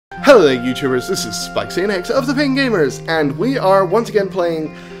Hello there YouTubers, this is SpikeCNX of the Pagan Gamers, and we are once again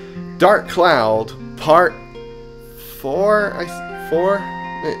playing Dark Cloud Part 4,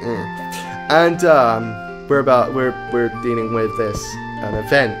 and we're dealing with an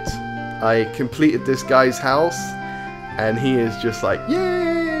event. I completed this guy's house, and he is just like,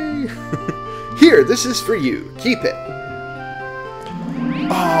 yay! Here, this is for you, keep it.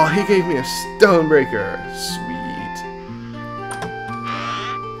 Oh, he gave me a stonebreaker, sweet.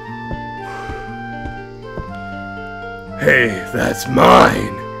 Hey, that's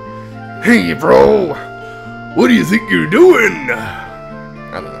mine! Hey, bro! What do you think you're doing? I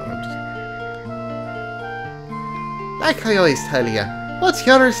don't know, I'm just... Like I always tell you, what's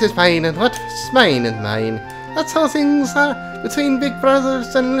yours is mine, and what's mine is mine. That's how things are between big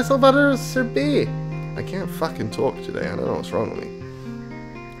brothers and little brothers should be. I can't fucking talk today, I don't know what's wrong with me.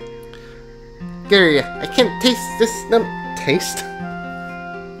 Gary, I can't taste this taste?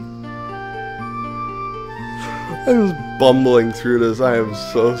 I was bumbling through this. I am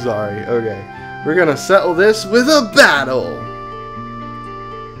so sorry. Okay. We're gonna settle this with a battle!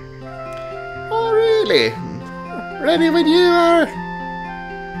 Oh, really? Ready when you are?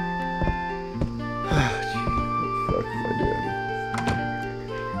 What the fuck am I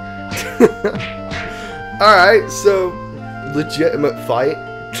doing? Alright, so... legitimate fight.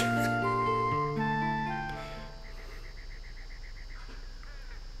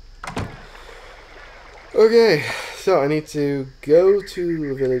 Okay, so I need to go to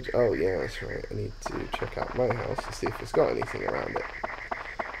the village. Oh yeah, that's right. I need to check out my house to see if it's got anything around it.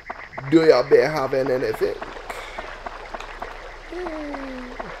 Do y'all be having anything?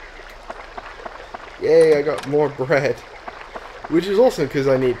 Yay, I got more bread. Which is awesome because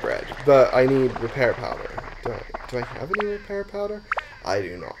I need bread, but I need repair powder. Do I have any repair powder? I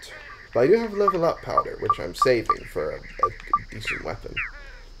do not. But I do have level up powder, which I'm saving for a decent weapon.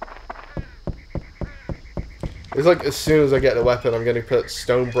 It's like as soon as I get the weapon, I'm going to put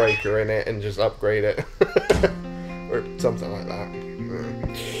Stonebreaker in it and just upgrade it. Or something like that.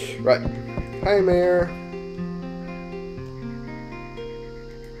 Right. Hi, Mayor.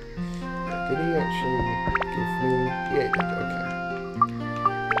 Did he actually give me... Yeah, he did. Okay.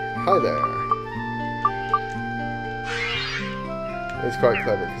 Hi there. It's quite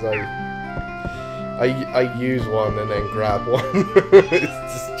clever because I use one and then grab one. It's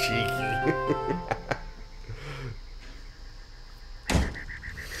just cheeky.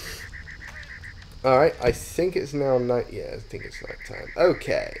 Alright, I think it's now night. Yeah, I think it's night time.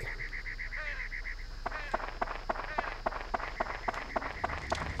 Okay.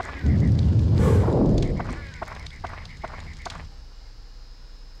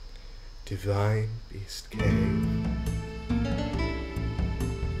 Divine Beast Cave.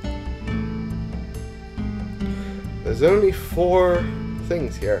 There's only 4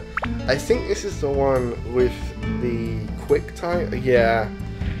 things here. I think this is the one with the quick time. Yeah.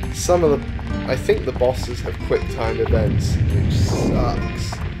 Some of the... I think the bosses have quick time events, which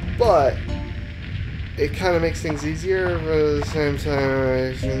sucks. But it kind of makes things easier, but at the same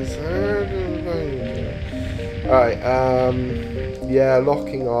time... Alright, yeah,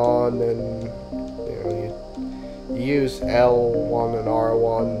 locking on, and you use L1 and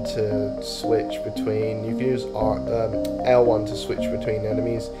R1 to switch between... You can use L1 to switch between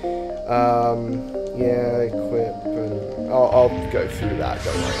enemies. Yeah, equip, and I'll go through that,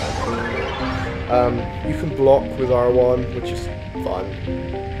 don't worry. You can block with R1, which is fun.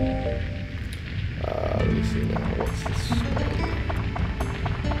 Let me see now, what's this?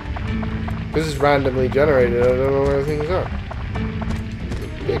 This is randomly generated, I don't know where things are.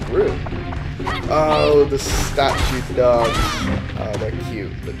 Big room. Oh, the statue dogs. Oh, they're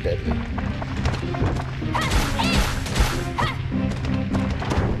cute, but deadly.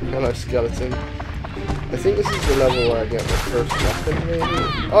 Hello, skeleton. I think this is the level where I get my first weapon, maybe?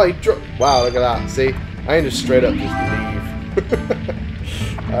 Oh, he dropped... Wow, look at that. See? I can just straight up just leave.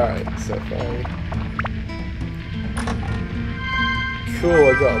 Alright, so far. Cool,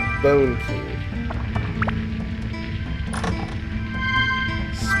 I got a bone key.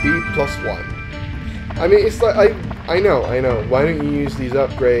 Speed +1. I mean, it's like... I know. Why don't you use these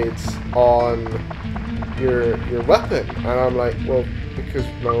upgrades on your weapon? And I'm like, well... Because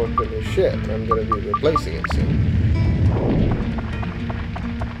my weapon is shit, I'm going to be replacing it soon.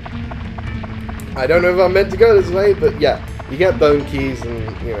 I don't know if I'm meant to go this way, but yeah, you get bone keys and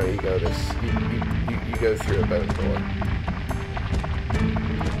you know you go this. You go through a bone door.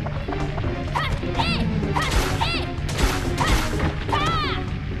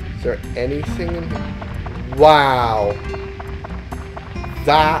 Is there anything in here? Wow,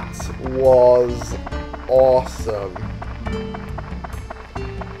 that was awesome.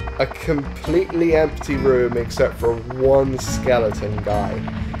 a completely empty room except for one skeleton guy.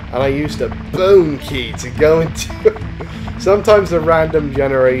 And I used a bone key to go into it. Sometimes a random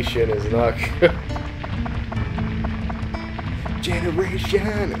generation is not good.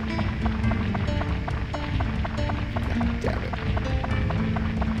 Generation! God damn it.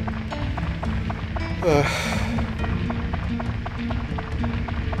 Well,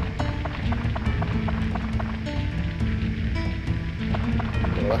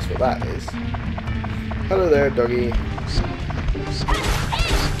 that's what that is. Hello there, doggy.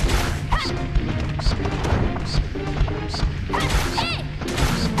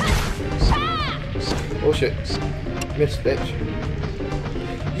 Oh shit. Miss, bitch.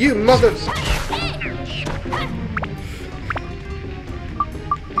 You mother...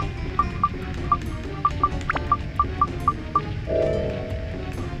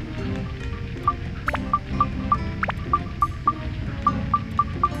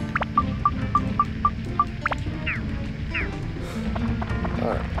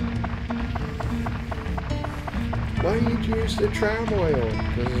 Why did you use the tram oil?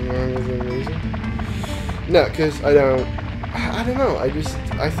 Because there's no reason. No, because I don't know.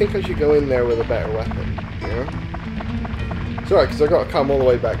 I think I should go in there with a better weapon. You know? Sorry, because I got to come all the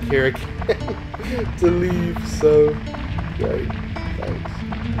way back here again to leave. So, great. Thanks.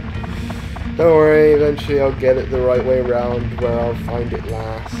 Don't worry. Eventually, I'll get it the right way around where I'll find it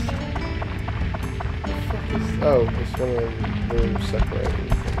last. What the fuck is? Oh, it's one of the rooms separating.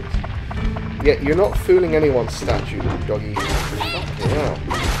 Yeah, you're not fooling anyone's statue, doggy. Fucking hell.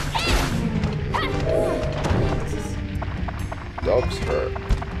 Dogs hurt.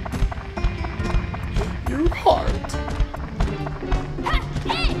 Your heart.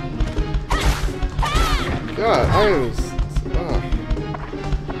 God, I am...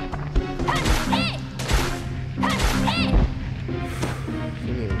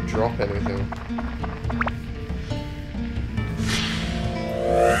 Didn't even drop anything.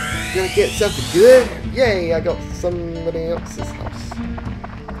 Gonna get something good? Yay, I got somebody else's house.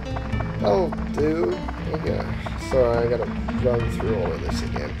 That'll do. Yeah. Sorry, I gotta run through all of this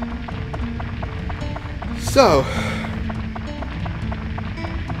again. So.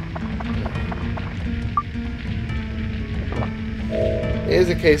 It is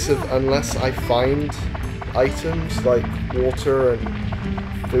a case of unless I find items like water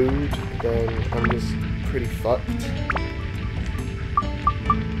and food, then I'm just pretty fucked.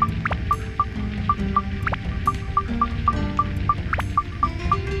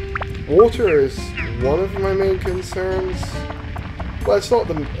 Water is one of my main concerns. Well, it's not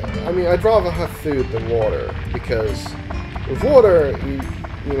the... I mean, I'd rather have food than water, because with water,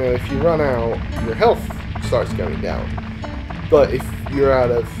 you know, if you run out, your health starts going down. But if you're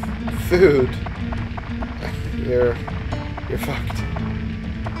out of food, you're fucked.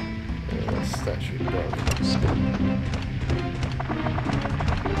 Oh, statue dog.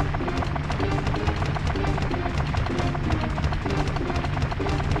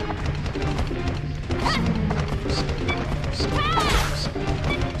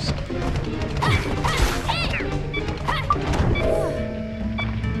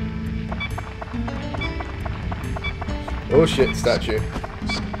 Oh shit, statue.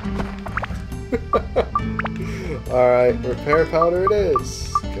 Alright, repair powder it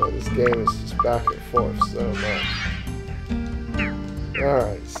is. God, this game is just back and forth so much.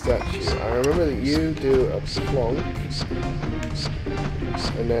 Alright, statue. I remember that you do a plonk.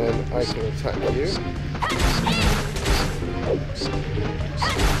 And then I can attack you.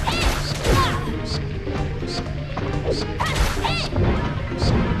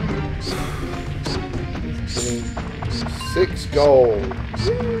 $6 gold.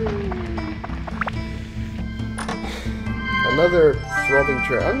 Another throbbing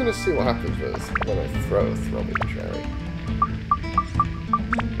cherry. I'm gonna see what happens when I throw a throbbing cherry.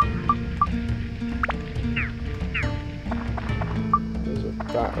 There's a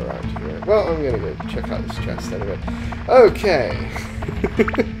bat around here. Well, I'm gonna go check out this chest anyway. Okay.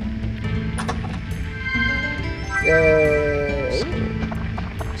 Yay.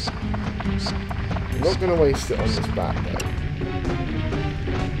 I'm not going to waste it on this bat though.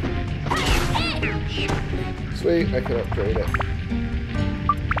 Sweet, I can upgrade it.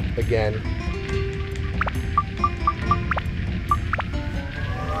 Again.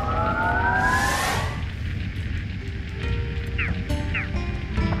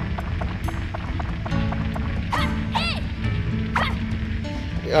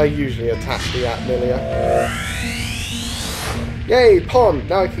 I usually attack the Atmilia. Yay, pond!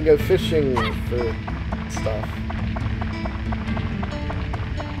 Now I can go fishing for stuff.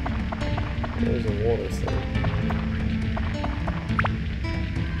 There's a water thing.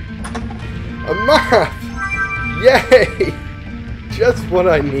 A map! Yay! Just what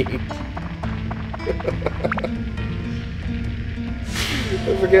I need.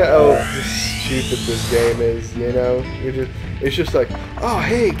 I forget how stupid this game is, you know? It's just like, oh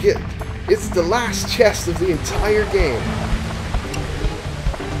hey, it's the last chest of the entire game.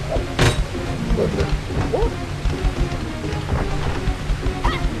 What?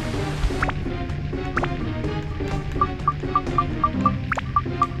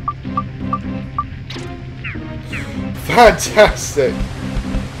 Fantastic!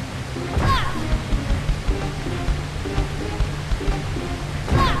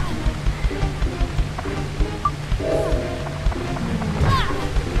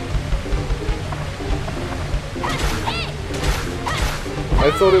 I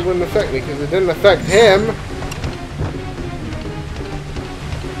thought it wouldn't affect me because it didn't affect him.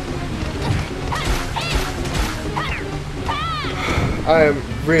 I am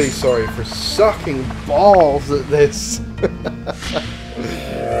really sorry for sucking balls at this.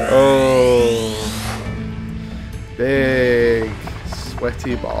 Oh, big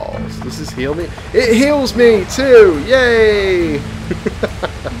sweaty balls. Does this heal me? It heals me too! Yay!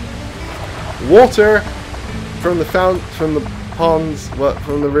 Water from the ponds,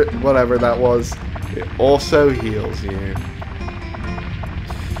 whatever that was. It also heals you.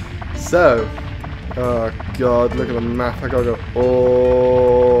 So, oh god, look at the map. I gotta go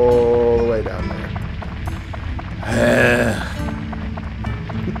all the way down there.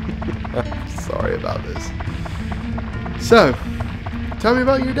 Sorry about this. So, tell me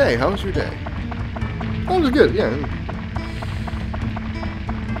about your day. How was your day? Oh, it was good, yeah.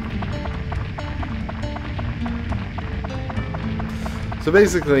 So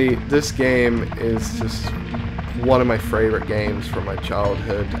basically, this game is just one of my favorite games from my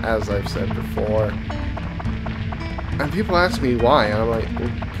childhood, as I've said before. And people ask me why, and I'm like, well,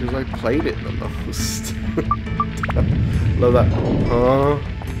 because I played it the most. Love that.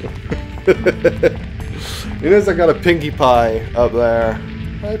 You notice I got a Pinkie Pie up there.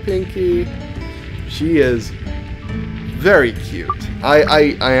 Hi, Pinkie. She is very cute.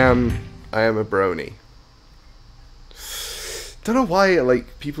 I am a brony. Don't know why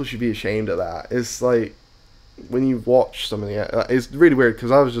like people should be ashamed of that. It's like when you watch some of the, it's really weird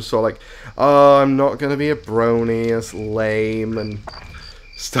because I was just sort of like, oh, I'm not gonna be a brony. It's lame and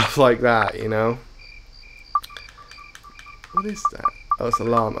stuff like that, you know. What is that? Oh, it's a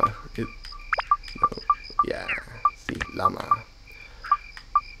llama. No, yeah, see, llama.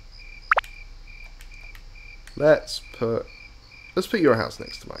 Let's put your house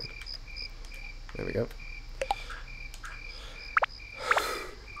next to mine. There we go.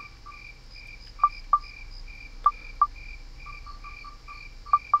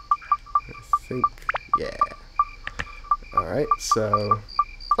 Yeah. Alright, so...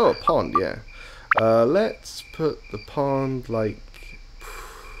 Oh, a pond, yeah. Let's put the pond, like...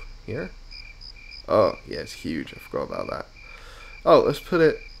 here? Oh, yeah, it's huge. I forgot about that. Oh, let's put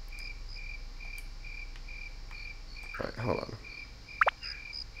it... Alright, hold on.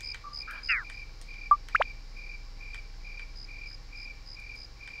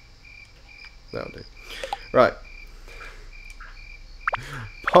 That'll do. Right.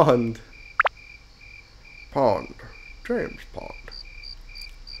 Pond. Pond. James Pond.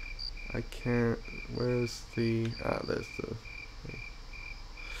 I can't... Where's the... Ah, there's the...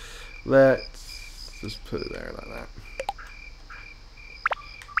 Let's just put it there like that.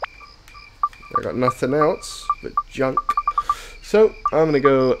 I got nothing else but junk. So, I'm gonna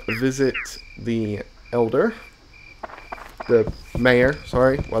go visit the elder. The mayor,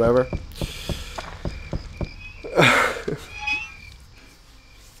 sorry, whatever.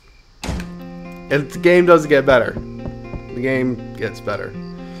 And the game doesn't get better. The game gets better.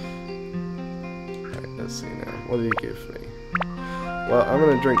 Alright, let's see now. What did he give me? Well, I'm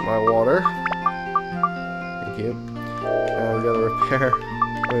gonna drink my water. Thank you. And I'm gonna repair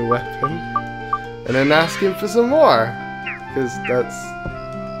my weapon. And then ask him for some more. Because that's...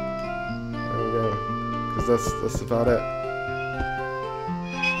 There we go. Because that's about it.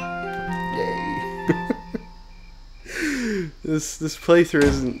 Yay. This playthrough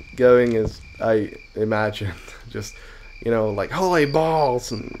isn't going as I imagined. Just, you know, like holy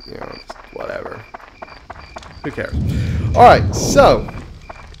balls and, you know, whatever. Who cares? Alright, so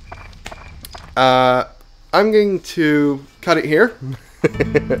I'm going to cut it here.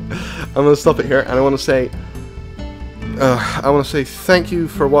 I'm going to stop it here, and I want to say thank you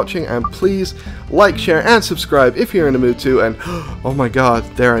for watching, and please like, share, and subscribe if you're in the mood to. And oh my god,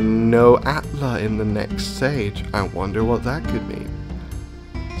 there are no Atla in the next stage. I wonder what that could mean.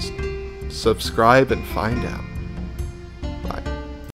 Subscribe and find out.